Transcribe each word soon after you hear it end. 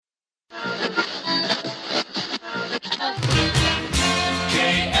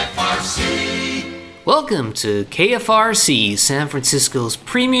Welcome to KFRC, San Francisco's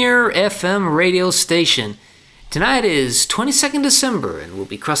premier FM radio station. Tonight is 22nd December, and we'll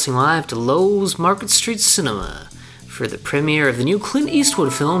be crossing live to Lowe's Market Street Cinema for the premiere of the new Clint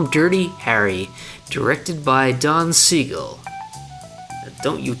Eastwood film, Dirty Harry, directed by Don Siegel. Now,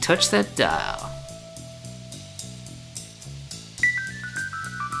 don't you touch that dial.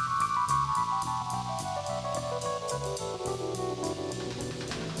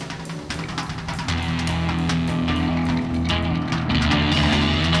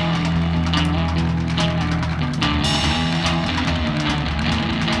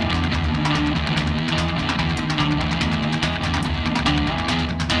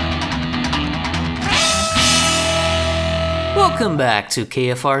 Welcome back to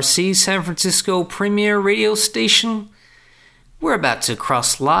KFRC, San Francisco premier radio station. We're about to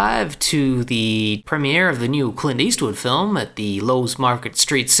cross live to the premiere of the new Clint Eastwood film at the Lowe's Market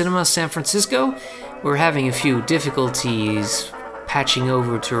Street Cinema, San Francisco. We're having a few difficulties patching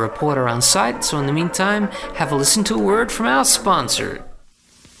over to a reporter on site, so in the meantime, have a listen to a word from our sponsor.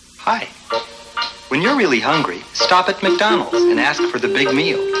 Hi. When you're really hungry, stop at McDonald's and ask for the big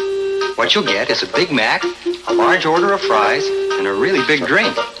meal. What you'll get is a Big Mac, a large order of fries, and a really big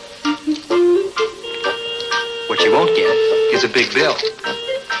drink. What you won't get is a big bill.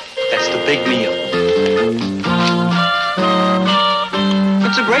 That's the big meal.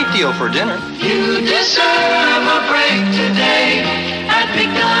 It's a great deal for dinner. You deserve a break today at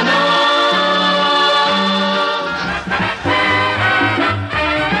McDonald's.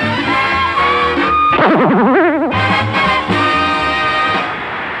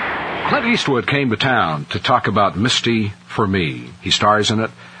 Clint Eastwood came to town to talk about Misty for Me. He stars in it,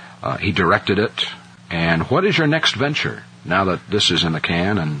 he directed it, and what is your next venture now that this is in the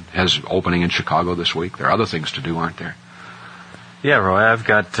can and has opening in Chicago this week? There are other things to do, aren't there? Yeah, Roy, I've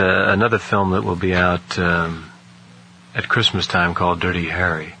got another film that will be out at Christmas time called Dirty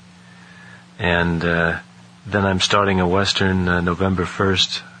Harry. And then I'm starting a Western November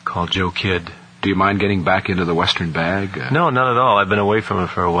 1st called Joe Kidd. Do you mind getting back into the Western bag? No, not at all. I've been away from it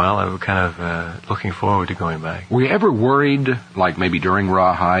for a while. I was kind of looking forward to going back. Were you ever worried, like maybe during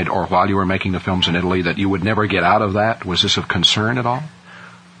Rawhide or while you were making the films in Italy, that you would never get out of that? Was this of concern at all?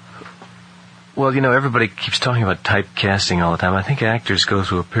 Well, you know, everybody keeps talking about typecasting all the time. I think actors go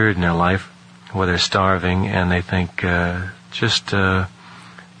through a period in their life where they're starving and they think, just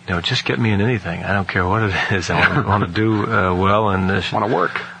get me in anything. I don't care what it is. I want to do well and want to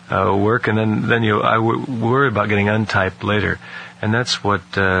work. And then I worry about getting untyped later, and that's what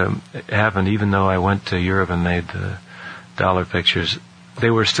happened. Even though I went to Europe and made the dollar pictures, they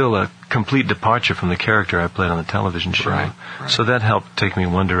were still a complete departure from the character I played on the television show. Right. So that helped take me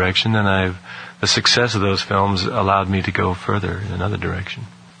one direction, and the success of those films allowed me to go further in another direction.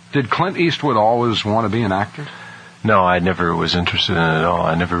 Did Clint Eastwood always want to be an actor? No, I never was interested in it at all.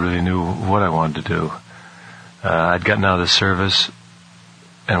 I never really knew what I wanted to do. I'd gotten out of the service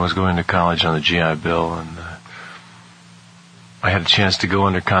and was going to college on the GI Bill, and I had a chance to go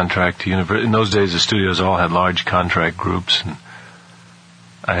under contract to university. In those days, the studios all had large contract groups, and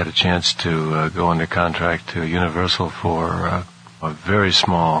I had a chance to go under contract to Universal for a very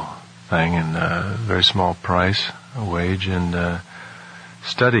small thing and a very small price, a wage, and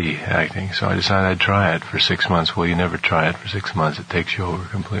study acting. So I decided I'd try it for 6 months. Well, you never try it for 6 months. It takes you over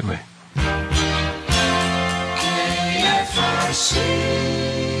completely.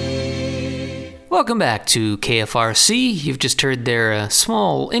 Welcome back to KFRC. You've just heard their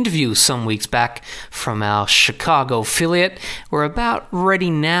small interview some weeks back from our Chicago affiliate. We're about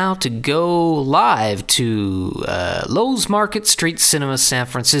ready now to go live to Lowe's Market Street Cinema, San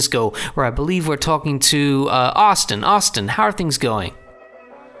Francisco, where I believe we're talking to Austin. Austin, how are things going?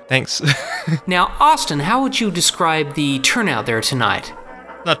 Thanks. Now, Austin, how would you describe the turnout there tonight?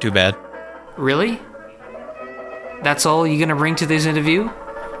 Not too bad. Really? That's all you're going to bring to this interview?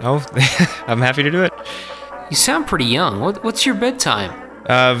 Oh, I'm happy to do it. You sound pretty young. What's your bedtime?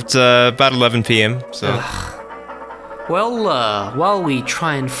 It's about 11 p.m., so... Well, while we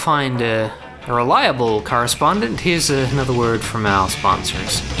try and find a reliable correspondent, here's another word from our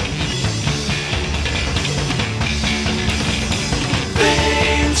sponsors.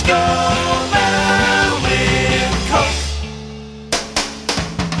 Things go well with Coke.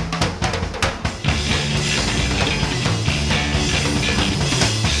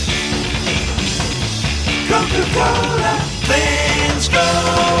 Coca-Cola, things go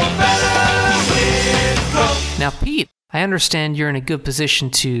better with Coke. Now, Pete, I understand you're in a good position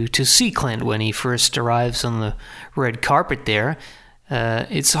to see Clint when he first arrives on the red carpet there.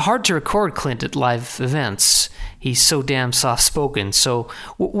 It's hard to record Clint at live events. He's so damn soft-spoken. So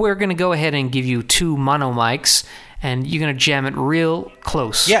we're going to go ahead and give you 2 mono mics, and you're going to jam it real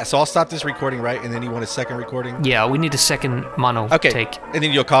close. Yeah, so I'll stop this recording, right? And then you want a second recording? Yeah, we need a second mono take. And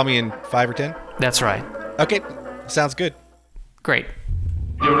then you'll call me in 5 or 10? That's right. Okay, sounds good. Great.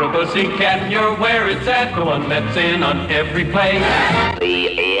 You're a pussycat, you're where it's at, the one that's in on every play.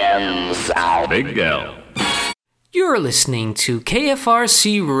 The AM sound. Big L. You're listening to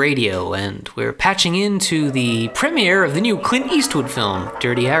KFRC Radio, and we're patching into the premiere of the new Clint Eastwood film,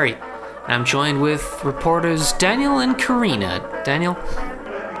 Dirty Harry. And I'm joined with reporters Daniel and Karina. Daniel?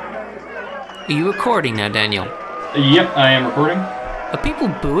 Are you recording now, Daniel? Yep, I am recording. Are people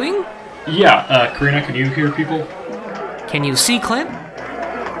booing? Yeah, Karina, can you hear people? Can you see Clint?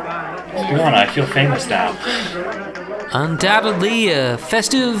 What's going on? I feel famous now. Undoubtedly a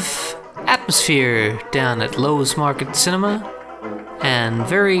festive atmosphere down at Lowe's Market Cinema. And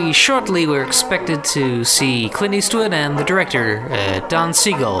very shortly we're expected to see Clint Eastwood and the director, Don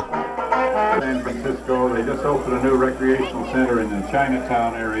Siegel. San Francisco, they just opened a new recreational center in the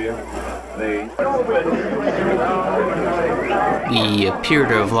Chinatown area. We appear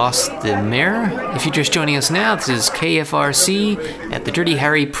to have lost the mayor. If you're just joining us now, this is KFRC at the Dirty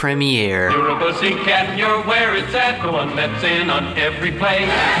Harry premiere. You're a pussycat, you're where it's at, the one that's in on every play.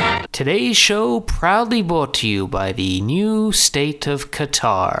 Today's show proudly brought to you by the new state of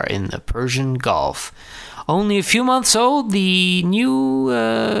Qatar in the Persian Gulf. Only a few months old, the new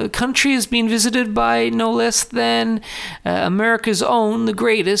country is being visited by no less than America's own, the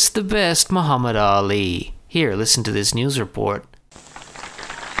greatest, the best, Muhammad Ali. Here, listen to this news report.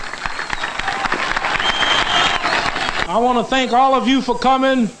 I want to thank all of you for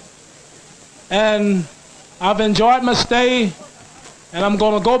coming, and I've enjoyed my stay, and I'm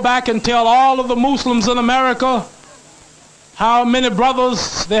going to go back and tell all of the Muslims in America how many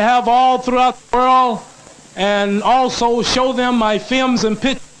brothers they have all throughout the world, and also show them my films and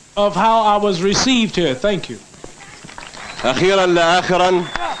pictures of how I was received here. Thank you. أخيرا لا آخرا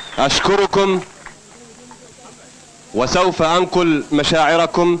أشكركم وسوف أنقل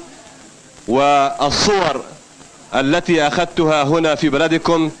مشاعركم والصور التي أخذتها هنا في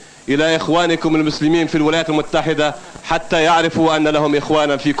بلدكم إلى إخوانكم المسلمين في الولايات المتحدة حتى يعرفوا أن لهم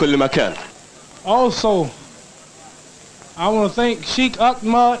إخوانا في كل مكان. Also, I want to thank Sheikh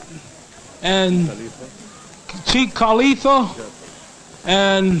Ahmad and Sheikh Khalifa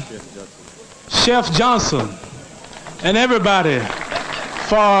and Chef Johnson and everybody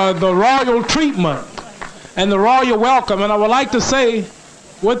for the royal treatment and the royal welcome. And I would like to say,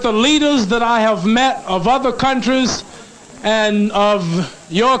 with the leaders that I have met of other countries and of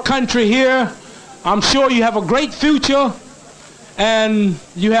your country here, I'm sure you have a great future and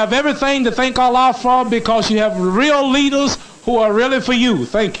you have everything to thank Allah for, because you have real leaders who are really for you.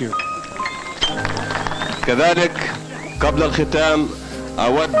 Thank you. كذلك قبل الختام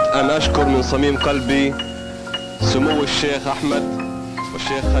أود أن أشكر من صميم قلبي سمو الشيخ أحمد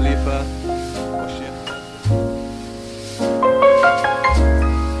والشيخ خليفة والشيخ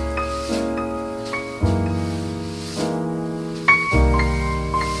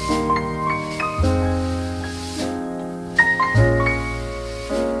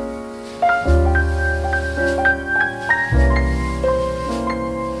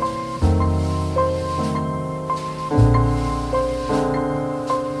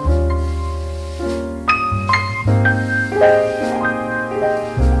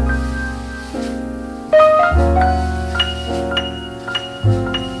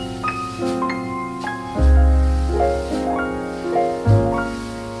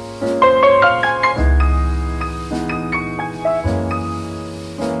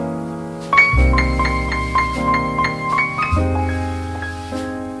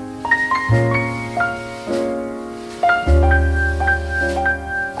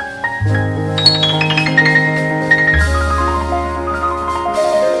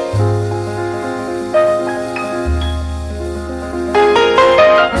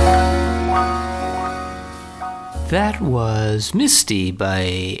That was Misty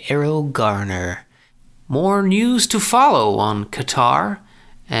by Errol Garner. More news to follow on Qatar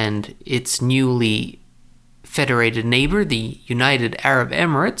and its newly federated neighbor, the United Arab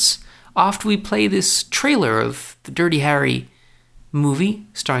Emirates, after we play this trailer of the Dirty Harry movie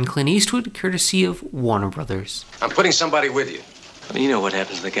starring Clint Eastwood, courtesy of Warner Brothers. I'm putting somebody with you. Well, you know what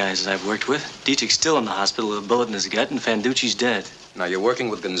happens to the guys I've worked with. Dietrich's still in the hospital with a bullet in his gut, and Fanducci's dead. Now, you're working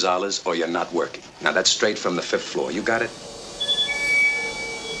with Gonzalez or you're not working. Now, that's straight from the 5th floor. You got it?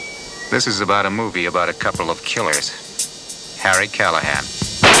 This is about a movie about a couple of killers. Harry Callahan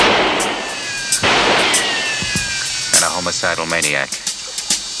and a homicidal maniac.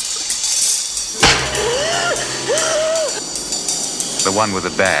 The one with the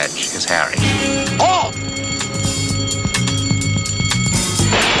badge is Harry. Oh!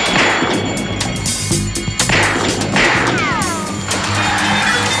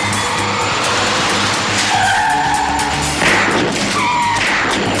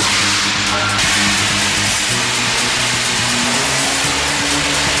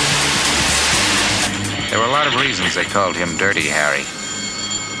 There were a lot of reasons they called him Dirty Harry.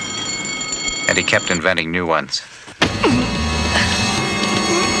 And he kept inventing new ones.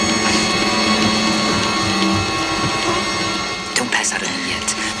 Don't pass out on me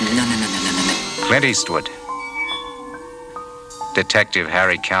yet. No. Clint Eastwood. Detective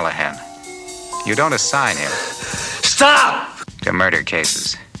Harry Callahan. You don't assign him. Stop! To murder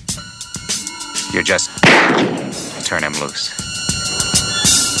cases. You just turn him loose.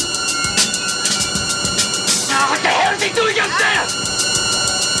 What the hell is he doing up there?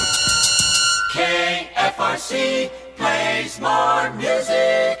 KFRC plays more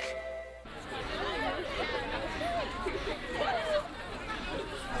music.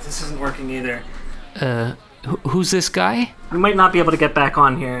 This isn't working either. Who's this guy? We might not be able to get back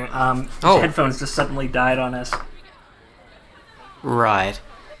on here. His Oh. headphones just suddenly died on us. Right.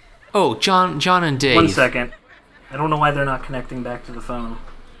 Oh, John and Dave. 1 second. I don't know why they're not connecting back to the phone.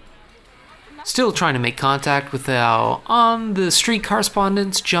 Still trying to make contact with our on-the-street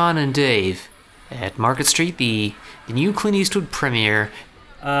correspondents, John and Dave. At Market Street, the new Clint Eastwood premiere.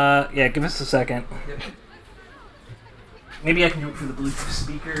 Yeah, give us a second. Maybe I can do it through the Bluetooth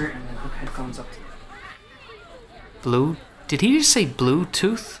speaker and then hook headphones up to it. Blue? Did he just say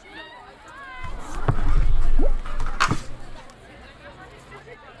Bluetooth?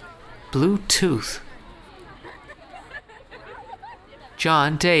 Bluetooth.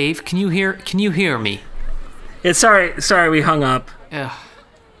 John, Dave, can you hear me? Yeah, sorry, we hung up. Ugh.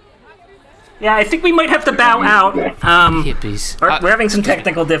 Yeah, I think we might have to bow out. Hippies. We're having some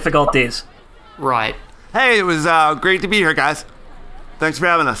technical difficulties. Right. Hey, it was great to be here, guys. Thanks for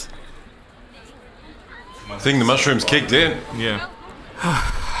having us. I think the mushrooms kicked in. Yeah.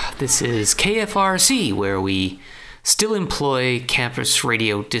 This is KFRC, where we still employ campus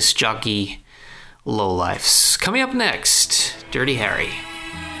radio disc jockey lowlifes. Coming up next, Dirty Harry.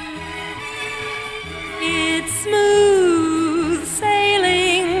 It's smooth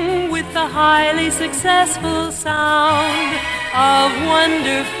sailing with the highly successful sound of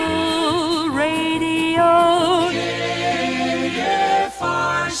wonderful radio.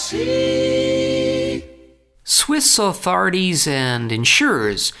 KFRC. Swiss authorities and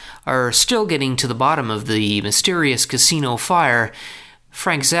insurers are still getting to the bottom of the mysterious casino fire.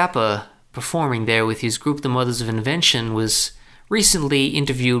 Frank Zappa, performing there with his group The Mothers of Invention, was recently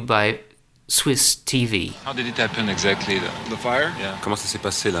interviewed by Swiss TV. How did it happen exactly? The fire? Yeah. Comment ça s'est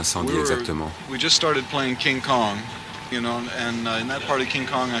passé l'incendie exactement? We just started playing King Kong, and in that part of King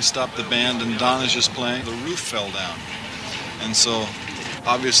Kong I stopped the band and Don is just playing. The roof fell down, and so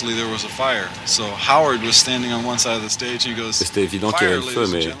obviously there was a fire. So Howard was standing on one side of the stage and he goes, C'était évident qu'il y avait le feu,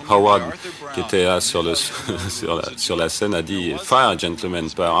 mais Howard, qui était là sur la scène, a dit Fire, gentlemen,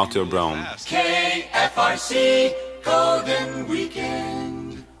 par Arthur Brown. KFRC Golden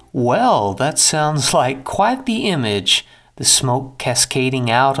Weekend. Well, that sounds like quite the image. The smoke cascading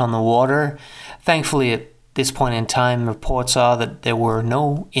out on the water. Thankfully, at this point in time, reports are that there were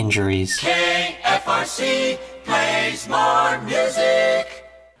no injuries. KFRC plays more music.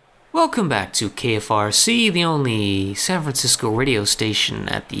 Welcome back to KFRC, the only San Francisco radio station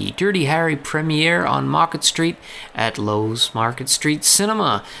at the Dirty Harry premiere on Market Street at Lowe's Market Street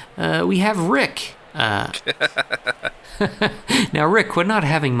Cinema. We have Rick. Now, Rick, we're not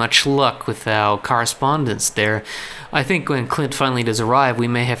having much luck with our correspondence there. I think when Clint finally does arrive, we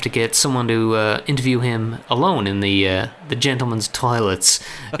may have to get someone to interview him alone in the gentleman's toilets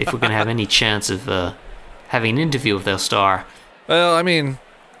if we're going to have any chance of having an interview with our star. Well, I mean,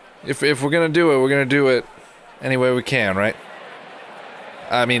 if we're going to do it, we're going to do it any way we can, right?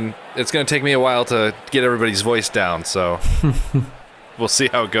 I mean, it's going to take me a while to get everybody's voice down, so we'll see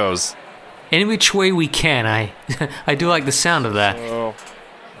how it goes. Any which way we can. I do like the sound of that. Oh,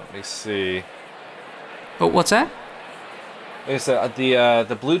 let me see. Oh, what's that? Like I said,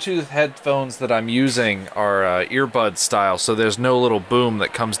 the Bluetooth headphones that I'm using are earbud style, so there's no little boom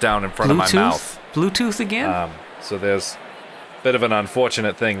that comes down in front of my mouth. Bluetooth again? So there's a bit of an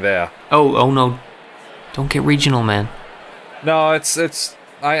unfortunate thing there. Oh no. Don't get regional, man. No,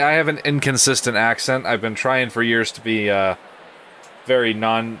 I have an inconsistent accent. I've been trying for years to be very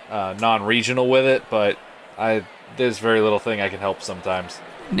non-regional with it, but there's very little thing I can help sometimes.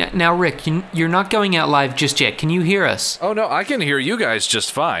 Now, Rick, you're not going out live just yet. Can you hear us? Oh, no, I can hear you guys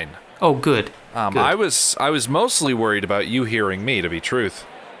just fine. Oh, good. I was mostly worried about you hearing me, to be truth.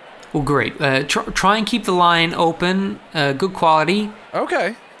 Well, great. Try and keep the line open. Good quality.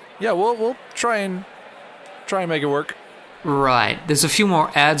 Okay. Yeah, we'll try and make it work. Right. There's a few more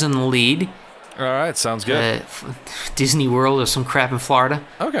ads on the lead. All right, sounds good. Disney World or some crap in Florida.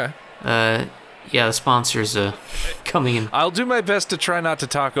 Okay. Yeah, the sponsors coming in. I'll do my best to try not to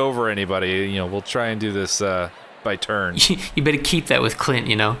talk over anybody. We'll try and do this by turn. You better keep that with Clint,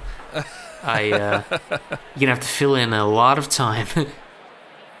 you're gonna have to fill in a lot of time.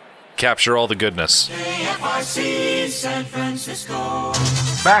 Capture all the goodness. KFRC San Francisco.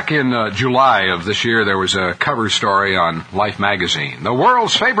 Back in July of this year, there was a cover story on Life magazine. The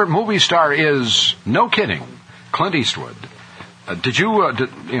world's favorite movie star is, no kidding, Clint Eastwood. Did you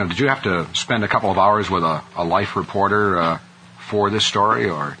have to spend a couple of hours with a Life reporter for this story,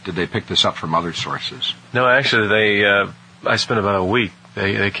 or did they pick this up from other sources? No, actually, I spent about a week.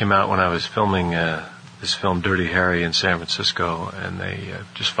 They came out when I was filming this film Dirty Harry in San Francisco, and they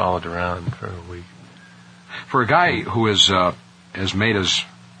just followed around for a week. For a guy who has made as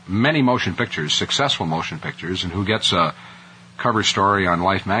many motion pictures, successful motion pictures, and who gets a cover story on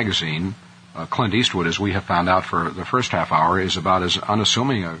Life magazine, Clint Eastwood, as we have found out for the first half hour, is about as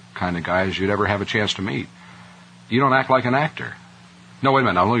unassuming a kind of guy as you'd ever have a chance to meet. You don't act like an actor. No, wait a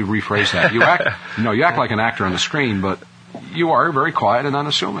minute, I'll let me rephrase that. You act like an actor on the screen, but you are very quiet and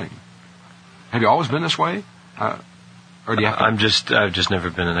unassuming. Have you always been this way? Or do you have to... I've just never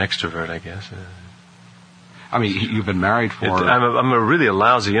been an extrovert, I guess. I mean, you've been married for... I'm a really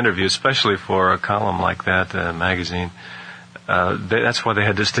lousy interview, especially for a column like that, magazine. That's why they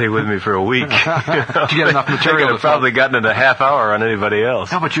had to stay with me for a week. To get enough material. I've probably gotten it a half hour on anybody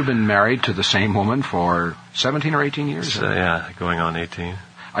else. No, but you've been married to the same woman for 17 or 18 years? Yeah, going on 18.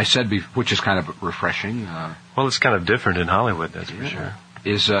 I said, which is kind of refreshing. Well, it's kind of different in Hollywood, that's for sure.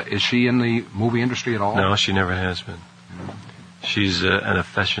 Is she in the movie industry at all? No, she never has been. She's an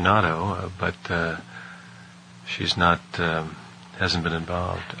aficionado, but she's not... hasn't been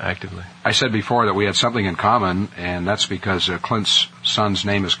involved actively. I said before that we had something in common, and that's because Clint's son's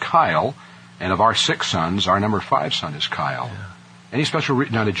name is Kyle, and of our 6 sons, our number 5 son is Kyle. Yeah. Any special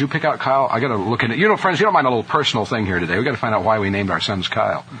now, did you pick out Kyle? I got to look into it. Friends, you don't mind a little personal thing here today. We got to find out why we named our sons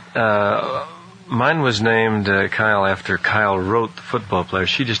Kyle. Mine was named Kyle after Kyle Rote, the football player.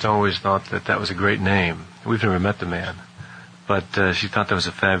 She just always thought that was a great name. We've never met the man, but she thought that was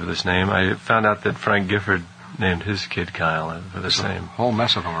a fabulous name. I found out that Frank Gifford named his kid Kyle for the same whole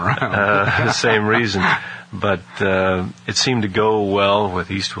mess of them around. The same reason, but it seemed to go well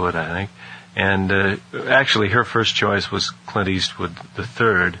with Eastwood, I think. And actually, her first choice was Clint Eastwood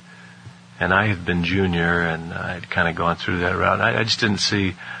III, and I had been junior, and I'd kind of gone through that route. I just didn't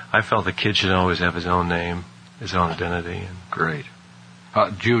see. I felt the kid should always have his own name, his own identity. And great.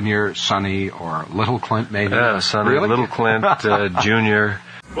 Junior, Sonny, or Little Clint, maybe? Yeah, Sonny, really? Little Clint, Junior.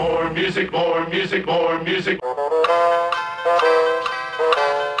 More music, more music, more music.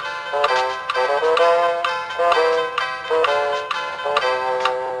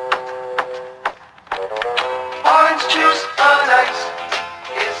 Orange juice on ice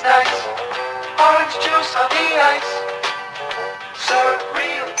is nice. Orange juice on the ice.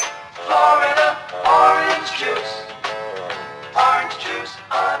 Surreal, Florida, orange juice. Orange juice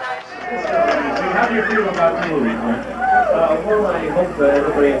on ice. How do you feel about the movie, Clint? Well, I hope that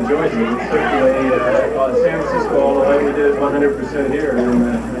everybody enjoys it. Certainly, San Francisco, all the way, we did it 100% here,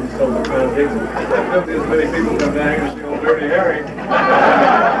 and so the crowd digs it. I hope as many people come down here to see old Dirty Harry.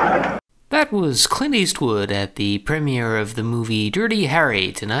 That was Clint Eastwood at the premiere of the movie Dirty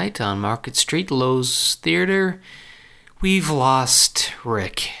Harry tonight on Market Street, Lowe's Theater. We've lost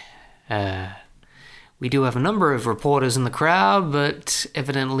Rick. We do have a number of reporters in the crowd, but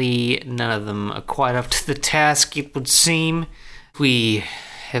evidently none of them are quite up to the task, it would seem. We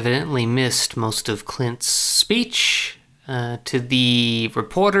evidently missed most of Clint's speech to the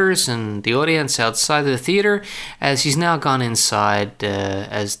reporters and the audience outside the theater, as he's now gone inside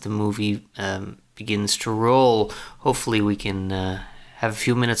as the movie begins to roll. Hopefully we can have a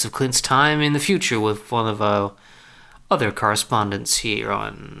few minutes of Clint's time in the future with one of our other correspondents here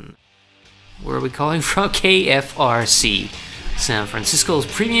on... Where are we calling from? KFRC, San Francisco's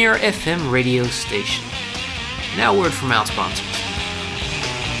premier FM radio station. Now, word from our sponsors.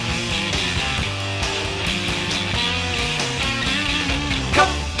 Coke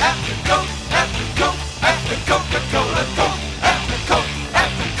after Coke after Coke after Coca-Cola. Coke after Coke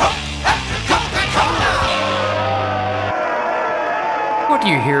after Coke after Coca-Cola. What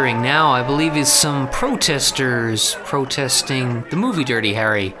you're hearing now, I believe, is some protesters protesting the movie Dirty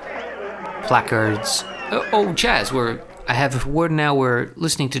Harry. Placards. Oh, Jazz, we're I have a word now. We're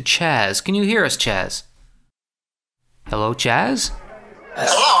listening to Chaz. Can you hear us, Chaz? Hello, Chaz?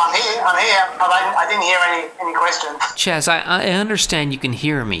 Hello, I'm here, but I didn't hear any questions. Chaz, I understand you can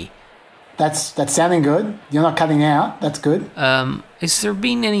hear me. That's sounding good. You're not cutting out. That's good. Is there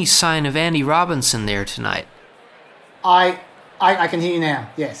been any sign of Andy Robinson there tonight? I can hear you now.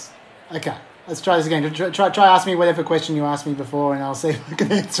 Yes. Okay. Let's try this again. Try ask me whatever question you asked me before, and I'll see if I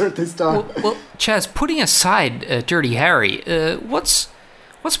can answer it this time. Well, Chaz, putting aside Dirty Harry, what's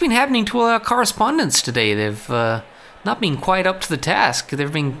been happening to our correspondents today? They've not been quite up to the task.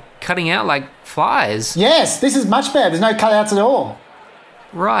 They've been cutting out like flies. Yes, this is much better. There's no cutouts at all.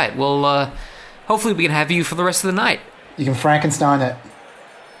 Right. Well, hopefully we can have you for the rest of the night. You can Frankenstein it.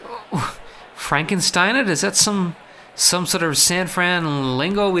 Frankenstein it? Is that some sort of San Fran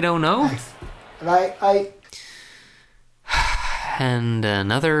lingo we don't know? And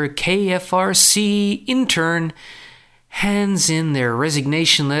another KFRC intern hands in their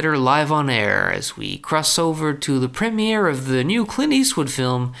resignation letter live on air as we cross over to the premiere of the new Clint Eastwood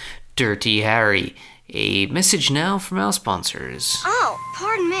film, Dirty Harry. A message now from our sponsors. Oh,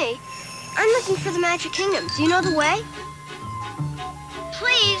 pardon me. I'm looking for the Magic Kingdom. Do you know the way?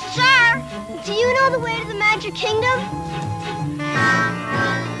 Please, sir! Do you know the way to the Magic Kingdom?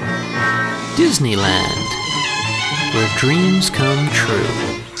 Disneyland, where dreams come true.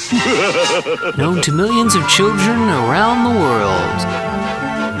 Known to millions of children around the world.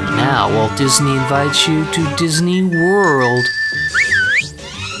 Now Walt Disney invites you to Disney World.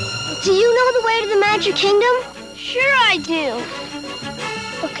 Do you know the way to the Magic Kingdom? Sure I do.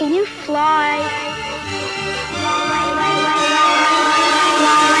 But can you fly?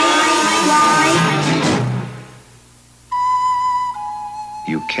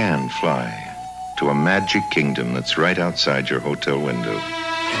 You can fly to a magic kingdom that's right outside your hotel window.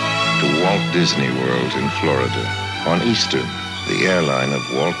 To Walt Disney World in Florida. On Eastern, the airline of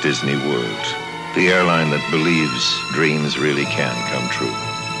Walt Disney World. The airline that believes dreams really can come true.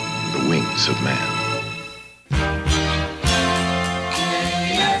 The wings of man.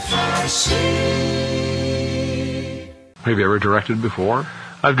 Have you ever directed before?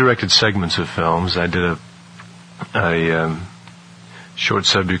 I've directed segments of films. I did a short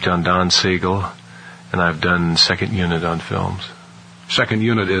subject on Don Siegel, and I've done second unit on films. Second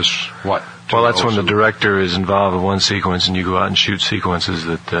unit is what? Well, that's when the director is involved in one sequence and you go out and shoot sequences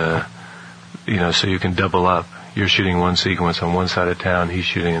that, so you can double up. You're shooting one sequence on one side of town, he's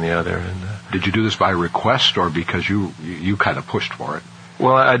shooting in the other. And did you do this by request or because you kind of pushed for it?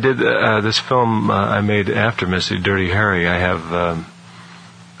 Well, I did this film I made after Mr. Dirty Harry.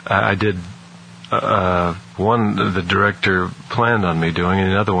 I did one the director planned on me doing,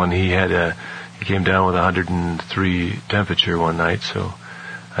 and another one he came down with 103 temperature one night, so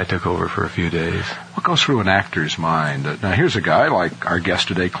I took over for a few days. What goes through an actor's mind? Now, here's a guy like our guest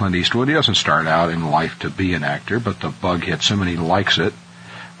today, Clint Eastwood. He doesn't start out in life to be an actor, but the bug hits him and he likes it.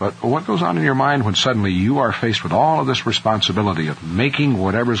 But what goes on in your mind when suddenly you are faced with all of this responsibility of making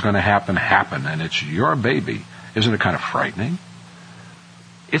whatever's going to happen, and it's your baby? Isn't it kind of frightening?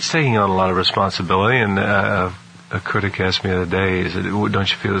 It's taking on a lot of responsibility, and a critic asked me the other day,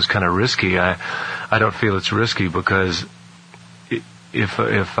 don't you feel it's kind of risky? I don't feel it's risky because if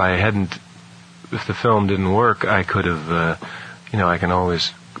the film didn't work, I could have, I can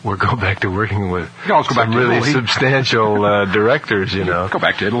always go back to working with some really substantial directors, Go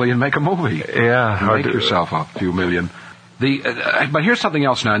back to Italy and make a movie. Yeah. Make yourself a few million. But here's something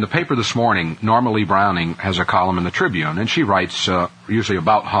else now. In the paper this morning, Norma Lee Browning has a column in the Tribune, and she writes usually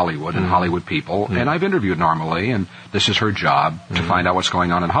about Hollywood and Hollywood people. And I've interviewed Norma Lee, and this is her job to find out what's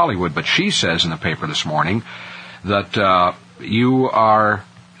going on in Hollywood. But she says in the paper this morning that you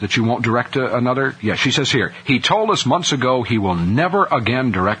won't direct another. Yeah, she says here, he told us months ago he will never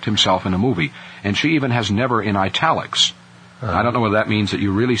again direct himself in a movie. And she even has never in italics. I don't know whether that means that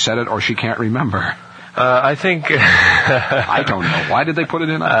you really said it or she can't remember. I think... I don't know. Why did they put it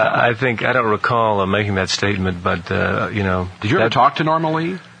in? I don't recall making that statement, but, Did you ever talk to Norma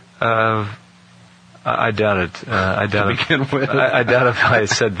Lee? I doubt it. I doubt if I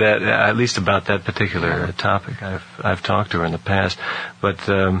said that, at least about that particular topic. I've talked to her in the past, but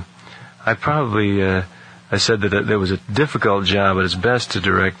I probably I said that it was a difficult job at its best to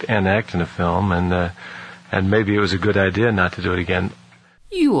direct and act in a film, and maybe it was a good idea not to do it again.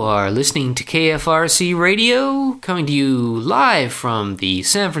 You are listening to KFRC Radio, coming to you live from the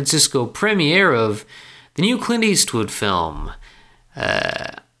San Francisco premiere of the new Clint Eastwood film.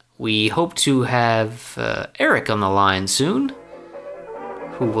 We hope to have Eric on the line soon,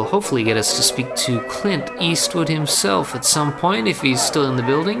 who will hopefully get us to speak to Clint Eastwood himself at some point if he's still in the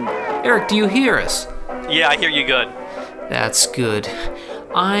building. Eric, do you hear us? Yeah, I hear you good. That's good.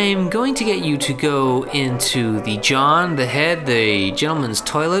 I'm going to get you to go into the the gentleman's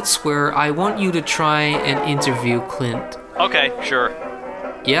toilets, where I want you to try and interview Clint. Okay, sure.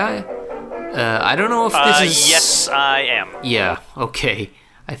 Yeah? I don't know if this is... Yes, I am. Yeah, okay.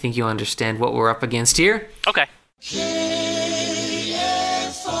 I think you understand what we're up against here. Okay.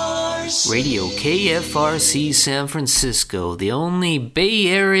 Radio KFRC San Francisco, the only Bay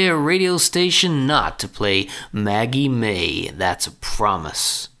Area radio station not to play Maggie May. That's a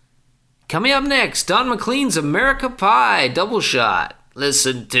promise. Coming up next, Don McLean's America Pie Double Shot.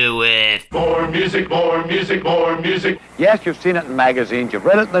 Listen to it. More music, more music, more music. Yes, you've seen it in magazines, you've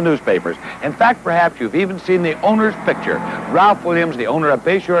read it in the newspapers. In fact, perhaps you've even seen the owner's picture. Ralph Williams, the owner of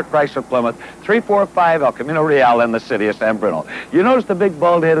Bayshore Chrysler Plymouth, 345 El Camino Real in the city of San Bruno. You notice the big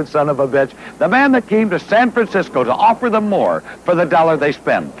bald-headed son of a bitch? The man that came to San Francisco to offer them more for the dollar they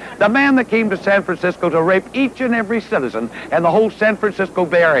spend. The man that came to San Francisco to rape each and every citizen in the whole San Francisco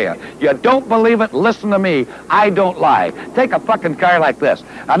Bay Area. You don't believe it? Listen to me. I don't lie. Take a fucking car like this.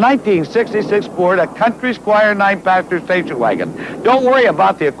 A 1966 Ford, a Country Squire 9-passenger station wagon. Don't worry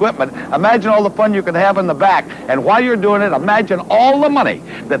about the equipment. Imagine all the fun you can have in the back. And while you're doing it, imagine all the money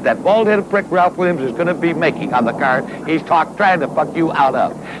that bald-headed prick Ralph Williams is going to be making on the car he's trying to fuck you out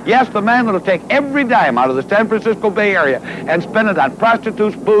of. Yes, the man that'll take every dime out of the San Francisco Bay Area and spend it on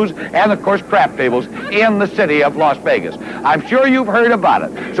prostitutes, booze, and, of course, crap tables in the city of Las Vegas. I'm sure you've heard about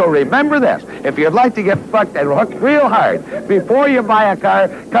it. So remember this. If you'd like to get fucked and hooked real hard before you buy a car,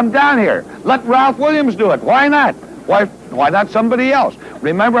 come down here. Let Ralph Williams do it. Why not? Why not somebody else?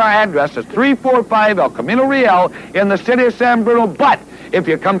 Remember, our address is 345 El Camino Real in the city of San Bruno. But if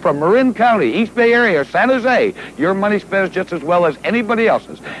you come from Marin County, East Bay Area, or San Jose, your money spends just as well as anybody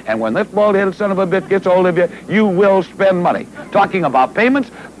else's. And when this bald-headed son of a bitch gets hold of you, you will spend money. Talking about payments,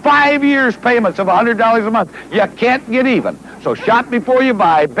 5 years payments of $100 a month. You can't get even. So shop before you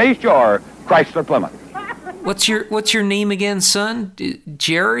buy. Bayshore Chrysler Plymouth. What's your name again, son?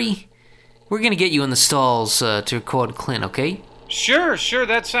 Jerry? We're gonna get you in the stalls to record Clint, okay? Sure,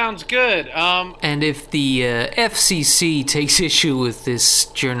 that sounds good. And if the FCC takes issue with this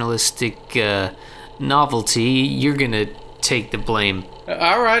journalistic novelty, you're gonna take the blame.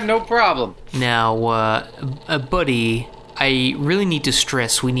 All right, no problem. Now, buddy, I really need to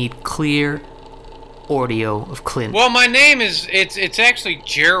stress we need clear audio of Clint. Well, my name is it's actually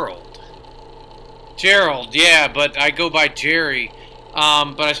Gerald. Gerald, yeah, but I go by Jerry.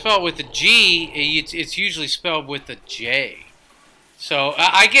 But I spell it with a G. It's usually spelled with a J. So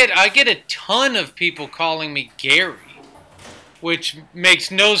I get a ton of people calling me Gary, which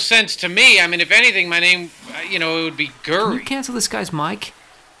makes no sense to me. I mean, if anything, my name, it would be Gurry. Can you cancel this guy's mic?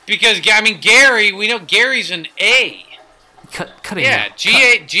 Because Gary, we know Gary's an A. Cut it. Yeah,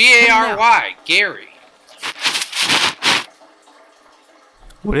 Gary, Gary.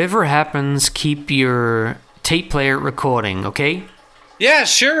 Whatever happens, keep your tape player recording, okay? Yeah,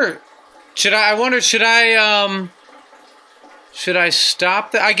 sure. Should I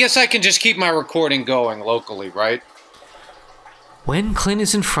stop that? I guess I can just keep my recording going locally, right? When Clint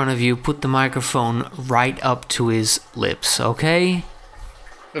is in front of you, put the microphone right up to his lips, okay?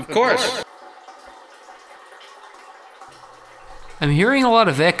 Of course. I'm hearing a lot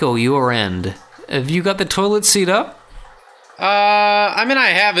of echo your end. Have you got the toilet seat up?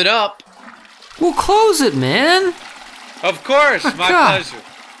 I have it up. Well, close it, man. Of course, my pleasure.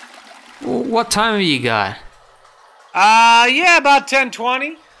 What time have you got? About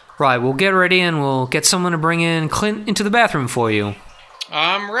 10:20. Right, we'll get ready and we'll get someone to bring in Clint into the bathroom for you.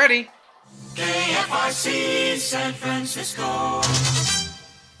 I'm ready. KFRC San Francisco.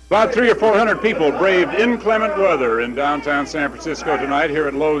 About 300 or 400 people braved inclement weather in downtown San Francisco tonight here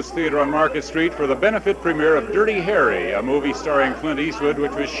at Lowe's Theater on Market Street for the benefit premiere of Dirty Harry, a movie starring Clint Eastwood,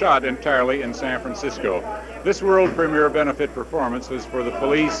 which was shot entirely in San Francisco. This world premiere benefit performance was for the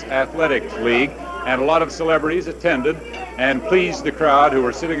Police Athletic League, and a lot of celebrities attended and pleased the crowd who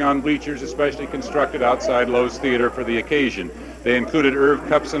were sitting on bleachers especially constructed outside Lowe's Theater for the occasion. They included Irv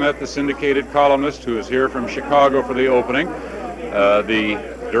Kupcinet, the syndicated columnist, who is here from Chicago for the opening.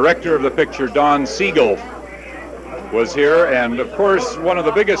 The director of the picture, Don Siegel, was here, and of course one of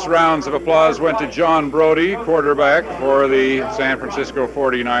the biggest rounds of applause went to John Brody, quarterback for the San Francisco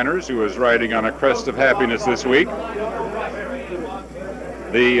 49ers, who was riding on a crest of happiness this week.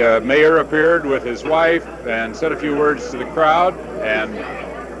 The mayor appeared with his wife and said a few words to the crowd, and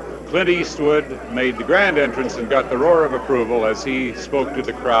Clint Eastwood made the grand entrance and got the roar of approval as he spoke to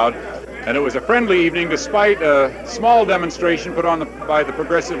the crowd. And it was a friendly evening despite a small demonstration put on by the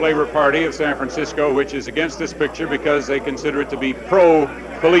Progressive Labor Party of San Francisco, which is against this picture because they consider it to be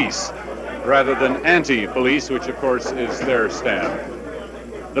pro-police. rather than anti-police, which of course is their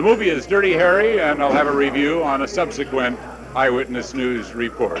stand. The movie is Dirty Harry, and I'll have a review on a subsequent Eyewitness News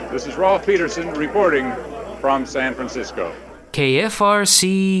report. This is Rolf Peterson reporting from San Francisco.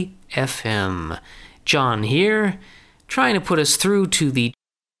 KFRC FM. John here, trying to put us through to the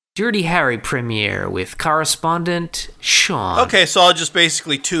Dirty Harry premiere with correspondent Sean. Okay, so I'll just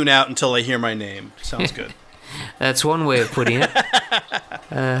basically tune out until I hear my name. Sounds good. That's one way of putting it.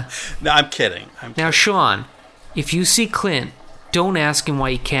 No, I'm kidding. Now, Sean, if you see Clint, don't ask him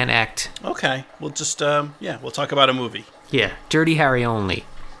why he can't act. Okay, we'll just, we'll talk about a movie. Yeah, Dirty Harry only.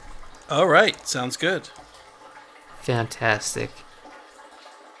 All right, sounds good. Fantastic.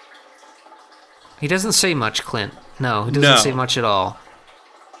 He doesn't say much, Clint. No, he doesn't say much at all.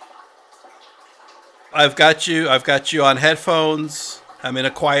 I've got you on headphones. I'm in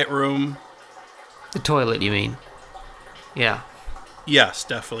a quiet room. The toilet, you mean? Yeah. Yes,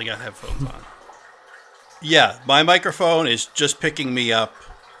 definitely got headphones on. Yeah, my microphone is just picking me up.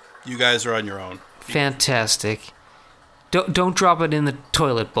 You guys are on your own. Fantastic. Don't drop it in the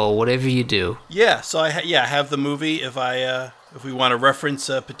toilet bowl, whatever you do. Yeah, so I have the movie if we want to reference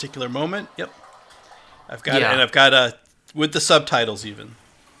a particular moment. Yep. I've got it, and I've got with the subtitles even.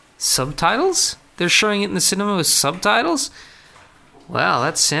 Subtitles? They're showing it in the cinema with subtitles? Wow,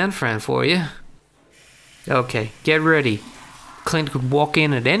 that's San Fran for you. Okay, get ready. Clint could walk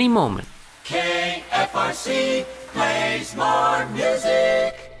in at any moment. KFRC plays more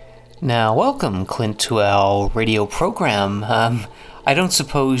music. Now, welcome, Clint, to our radio program. I don't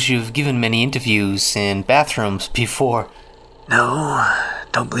suppose you've given many interviews in bathrooms before. No,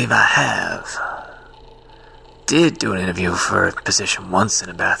 don't believe I have. Did do an interview for a position once in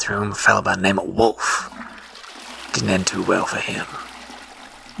a bathroom. A fellow by the name of Wolf. Didn't end too well for him.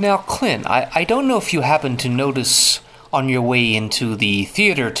 Now, Clint, I don't know if you happened to notice on your way into the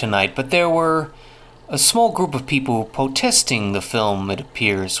theater tonight, but there were a small group of people protesting the film, it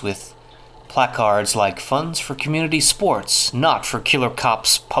appears, with placards like Funds for Community Sports, Not for Killer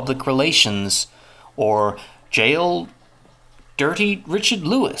Cops Public Relations, or Jail Dirty Richard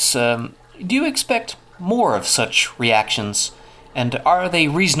Lewis. Do you expect more of such reactions, and are they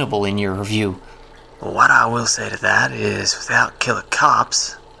reasonable in your view? What I will say to that is, without killer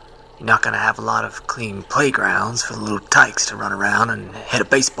cops, you're not going to have a lot of clean playgrounds for the little tykes to run around and hit a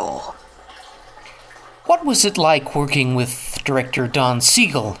baseball. What was it like working with director Don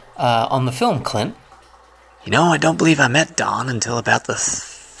Siegel on the film, Clint? You know, I don't believe I met Don until about the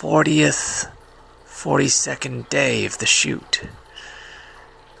 42nd day of the shoot.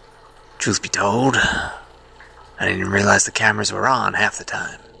 Truth be told, I didn't realize the cameras were on half the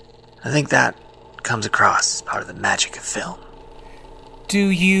time. I think that comes across as part of the magic of film. Do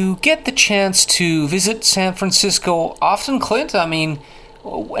you get the chance to visit San Francisco often, Clint? I mean,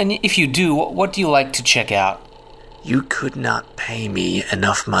 and if you do, what do you like to check out? You could not pay me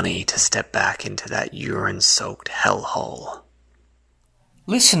enough money to step back into that urine-soaked hellhole.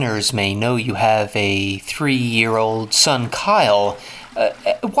 Listeners may know you have a 3-year-old son, Kyle.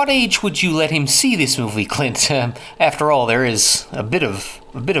 At what age would you let him see this movie, Clint? After all, there is a bit of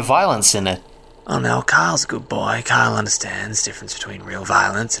violence in it. Oh no, Kyle's a good boy. Kyle understands the difference between real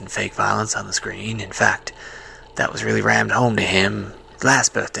violence and fake violence on the screen. In fact, that was really rammed home to him.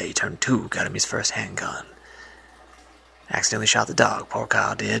 Last birthday, he turned 2, got him his first handgun. Accidentally shot the dog, poor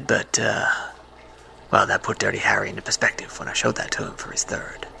Kyle did, but, that put Dirty Harry into perspective when I showed that to him for his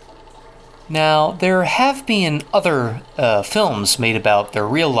 3rd. Now, there have been other films made about the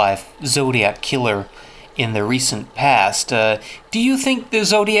real-life Zodiac killer in the recent past. Do you think the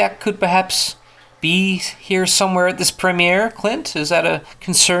Zodiac could perhaps be here somewhere at this premiere, Clint? Is that a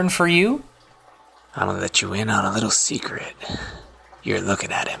concern for you? I'm gonna let you in on a little secret. You're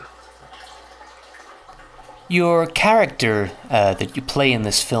looking at him. Your character that you play in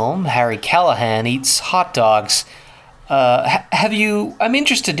this film, Harry Callahan, eats hot dogs. I'm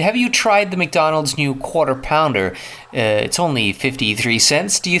interested, have you tried the McDonald's new Quarter Pounder? It's only 53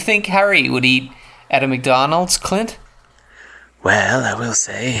 cents. Do you think Harry would eat at a McDonald's, Clint? Well, I will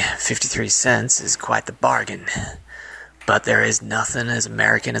say, 53 cents is quite the bargain. But there is nothing as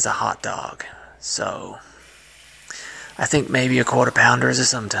American as a hot dog. So, I think maybe a Quarter Pounder is a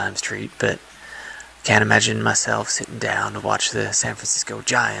sometimes treat, but can't imagine myself sitting down to watch the San Francisco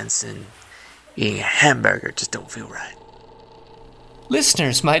Giants and eating a hamburger just don't feel right.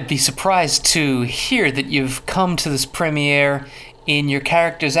 Listeners might be surprised to hear that you've come to this premiere in your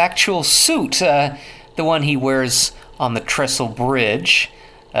character's actual suit, the one he wears on the Trestle Bridge.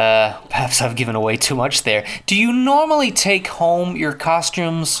 Perhaps I've given away too much there. Do you normally take home your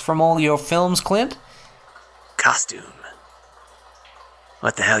costumes from all your films, Clint? Costume?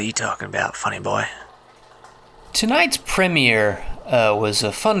 What the hell are you talking about, funny boy? Tonight's premiere was a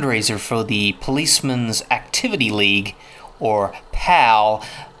fundraiser for the Policemen's Activity League, or PAL,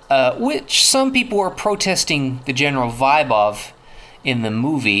 which some people were protesting the general vibe of in the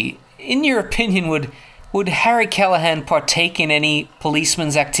movie. In your opinion, would Harry Callahan partake in any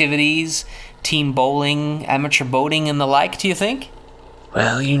policemen's activities, team bowling, amateur boating, and the like, do you think?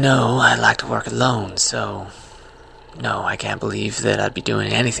 Well, you know, I like to work alone, so no, I can't believe that I'd be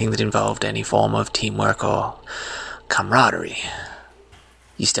doing anything that involved any form of teamwork or camaraderie.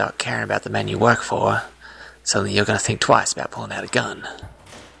 You start caring about the men you work for, suddenly you're going to think twice about pulling out a gun.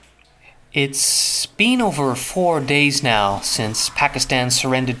 It's been over 4 days now since Pakistan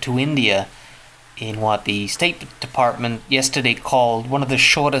surrendered to India in what the State Department yesterday called one of the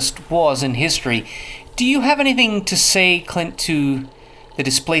shortest wars in history. Do you have anything to say, Clint, to the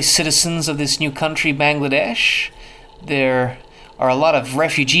displaced citizens of this new country, Bangladesh? There are a lot of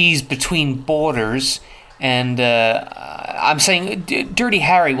refugees between borders, and I'm saying, Dirty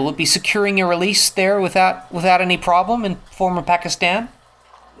Harry, will it be securing your release there without any problem in former Pakistan?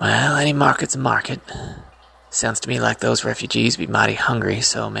 Well, any market's a market. Sounds to me like those refugees be mighty hungry,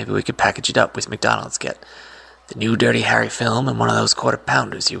 so maybe we could package it up with McDonald's, get the new Dirty Harry film and one of those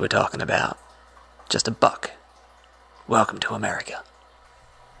quarter-pounders you were talking about. Just $1. Welcome to America.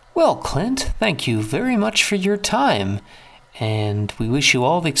 Well, Clint, thank you very much for your time, and we wish you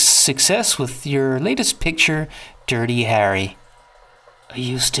all the success with your latest picture, Dirty Harry. Are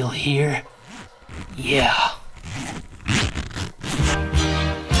you still here? Yeah.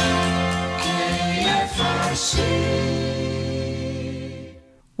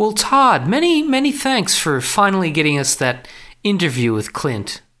 Well, Todd, many thanks for finally getting us that interview with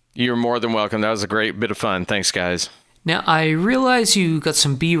Clint. You're more than welcome. That was a great bit of fun. Thanks, guys. Now, I realize you got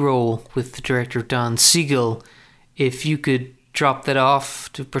some B-roll with the director Don Siegel. If you could drop that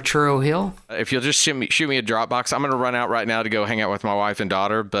off to Potrero Hill? If you'll just shoot me a Dropbox, I'm going to run out right now to go hang out with my wife and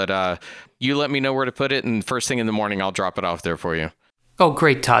daughter, but you let me know where to put it, and first thing in the morning, I'll drop it off there for you. Oh,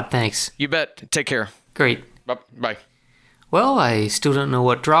 great, Todd. Thanks. You bet. Take care. Great. Bye. Well, I still don't know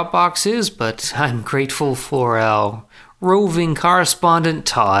what Dropbox is, but I'm grateful for our roving correspondent,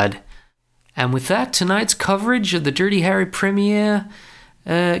 Todd. And with that, tonight's coverage of the Dirty Harry premiere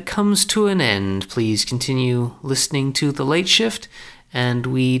comes to an end. Please continue listening to The Late Shift, and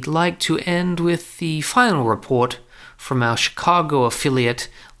we'd like to end with the final report from our Chicago affiliate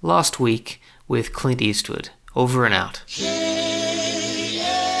last week with Clint Eastwood. Over and out.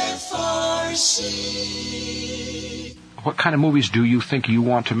 What kind of movies do you think you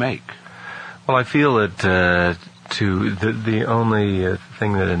want to make? Well, I feel that the only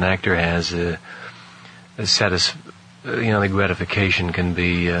thing that an actor has the gratification can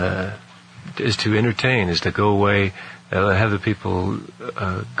be is to entertain, is to go away, have the people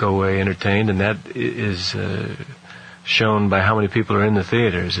go away entertained, and that is shown by how many people are in the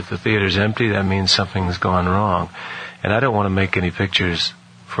theaters. If the theater's empty, that means something's gone wrong. And I don't want to make any pictures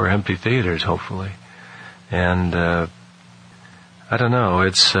for empty theaters, hopefully. And I don't know.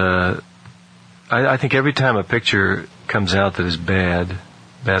 It's I think every time a picture comes out that is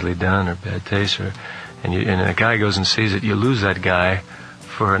badly done or bad taste, and a guy goes and sees it, you lose that guy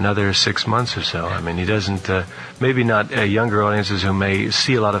for another 6 months or so. I mean, he doesn't, maybe not younger audiences who may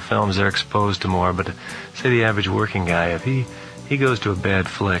see a lot of films they're exposed to more, but say the average working guy, if he goes to a bad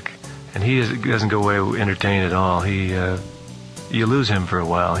flick and he doesn't go away entertained at all, you lose him for a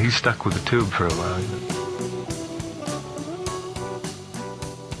while. He's stuck with the tube for a while.